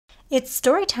It's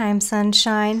Storytime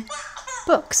Sunshine.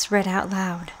 Books read out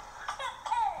loud.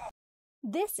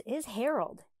 This is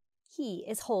Harold. He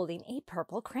is holding a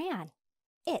purple crayon.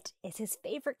 It is his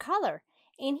favorite color,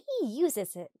 and he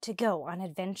uses it to go on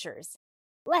adventures.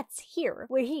 Let's hear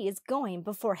where he is going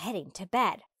before heading to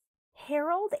bed.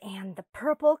 Harold and the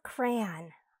Purple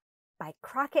Crayon by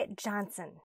Crockett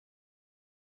Johnson.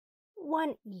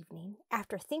 One evening,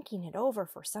 after thinking it over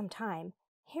for some time,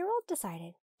 Harold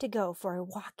decided to go for a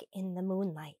walk in the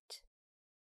moonlight.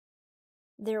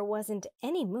 There wasn't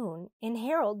any moon, and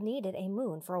Harold needed a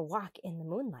moon for a walk in the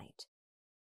moonlight.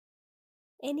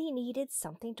 And he needed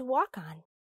something to walk on.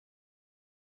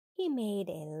 He made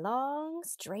a long,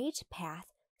 straight path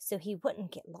so he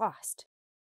wouldn't get lost.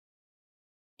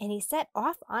 And he set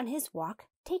off on his walk,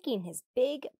 taking his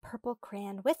big purple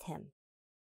crayon with him.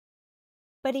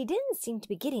 But he didn't seem to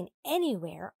be getting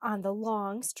anywhere on the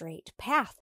long, straight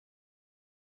path.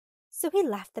 So he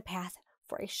left the path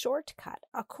for a shortcut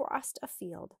across a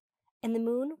field, and the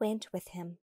moon went with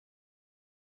him.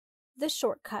 The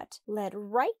shortcut led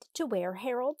right to where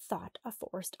Harold thought a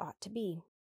forest ought to be.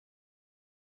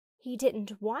 He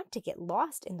didn't want to get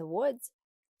lost in the woods,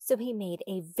 so he made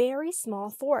a very small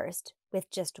forest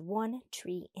with just one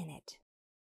tree in it.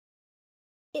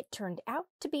 It turned out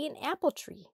to be an apple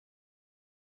tree.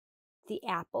 The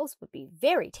apples would be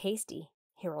very tasty,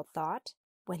 Harold thought,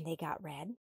 when they got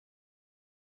red.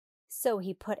 So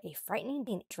he put a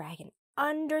frightening dragon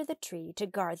under the tree to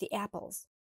guard the apples.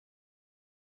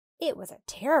 It was a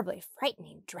terribly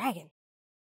frightening dragon.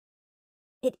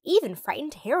 It even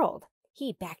frightened Harold.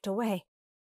 He backed away.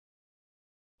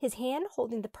 His hand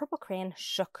holding the purple crayon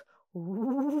shook.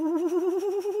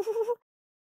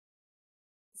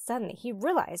 Suddenly he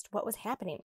realized what was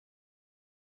happening.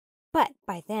 But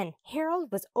by then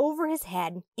Harold was over his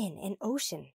head in an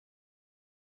ocean.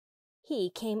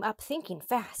 He came up thinking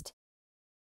fast.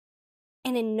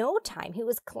 And in no time he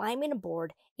was climbing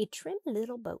aboard a trim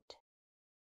little boat.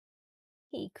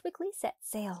 He quickly set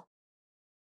sail,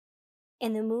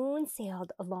 and the moon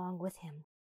sailed along with him.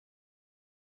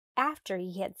 After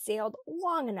he had sailed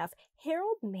long enough,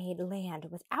 Harold made land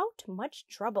without much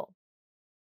trouble.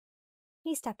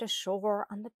 He stepped ashore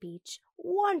on the beach,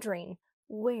 wondering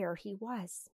where he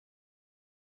was.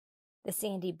 The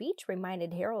sandy beach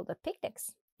reminded Harold of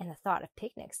picnics, and the thought of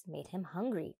picnics made him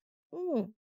hungry.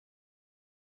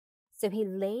 So he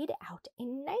laid out a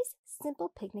nice,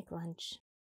 simple picnic lunch.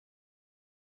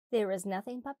 There was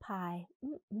nothing but pie.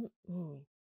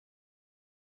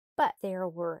 But there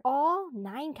were all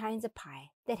 9 kinds of pie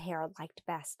that Harold liked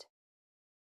best.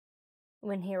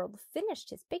 When Harold finished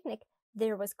his picnic,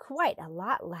 there was quite a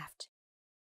lot left.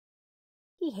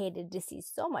 He hated to see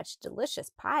so much delicious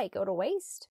pie go to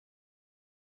waste.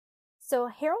 So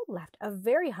Harold left a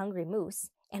very hungry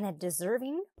moose and a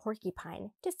deserving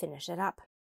porcupine to finish it up.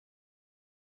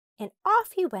 And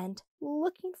off he went,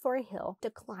 looking for a hill to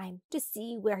climb to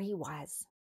see where he was.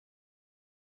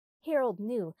 Harold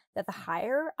knew that the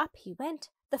higher up he went,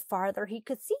 the farther he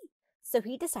could see, so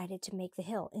he decided to make the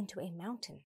hill into a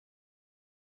mountain.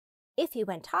 If he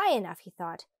went high enough, he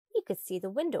thought, he could see the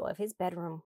window of his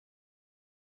bedroom.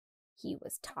 He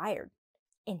was tired,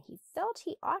 and he felt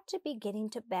he ought to be getting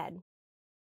to bed.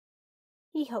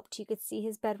 He hoped he could see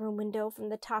his bedroom window from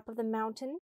the top of the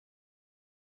mountain.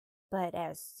 But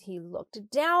as he looked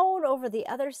down over the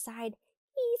other side,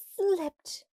 he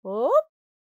slipped. Whoop!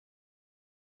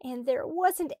 And there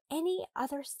wasn't any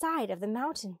other side of the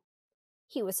mountain.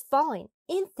 He was falling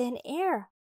in thin air.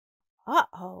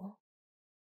 Uh-oh.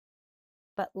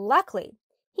 But luckily,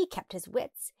 he kept his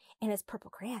wits and his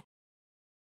purple crayon.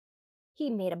 He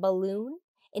made a balloon,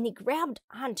 and he grabbed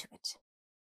onto it.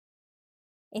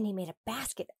 And he made a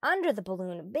basket under the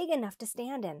balloon big enough to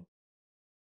stand in.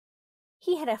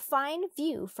 He had a fine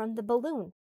view from the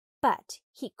balloon, but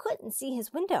he couldn't see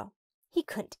his window. He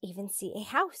couldn't even see a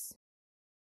house.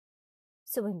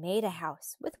 So he made a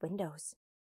house with windows.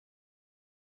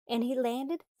 And he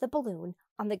landed the balloon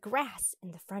on the grass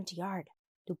in the front yard.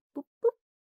 Doop, boop, boop.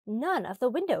 None of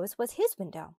the windows was his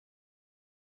window.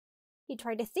 He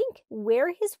tried to think where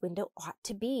his window ought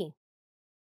to be.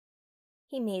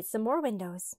 He made some more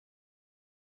windows.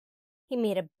 He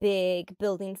made a big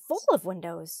building full of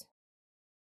windows.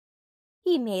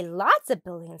 He made lots of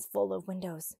buildings full of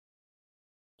windows.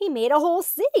 He made a whole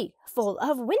city full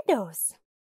of windows.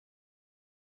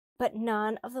 But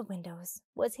none of the windows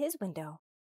was his window.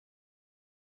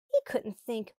 He couldn't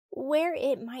think where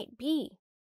it might be.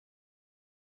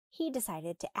 He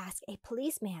decided to ask a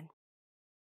policeman.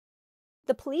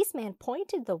 The policeman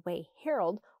pointed the way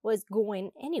Harold was going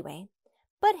anyway,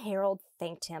 but Harold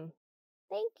thanked him.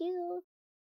 "Thank you."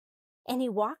 and he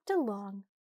walked along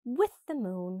with the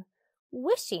moon,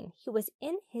 wishing he was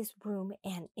in his room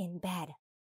and in bed.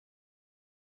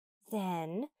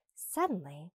 Then,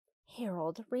 suddenly,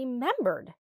 Harold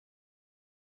remembered.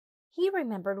 He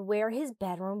remembered where his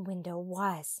bedroom window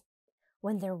was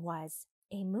when there was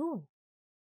a moon.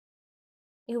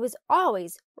 It was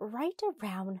always right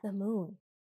around the moon.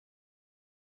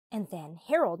 And then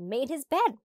Harold made his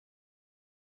bed.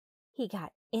 He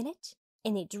got in it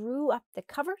and he drew up the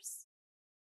covers.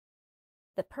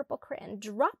 The purple crayon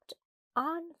dropped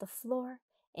on the floor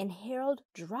and Harold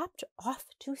dropped off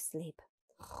to sleep.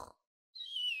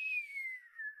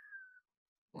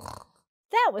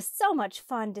 That was so much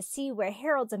fun to see where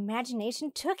Harold's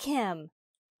imagination took him.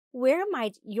 Where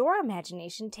might your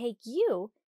imagination take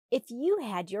you if you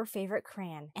had your favorite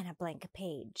crayon and a blank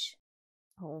page?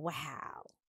 Wow.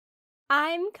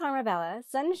 I'm Carmabela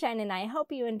Sunshine, and I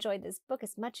hope you enjoyed this book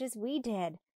as much as we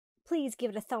did. Please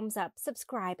give it a thumbs up,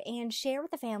 subscribe, and share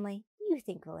with the family you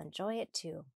think will enjoy it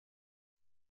too.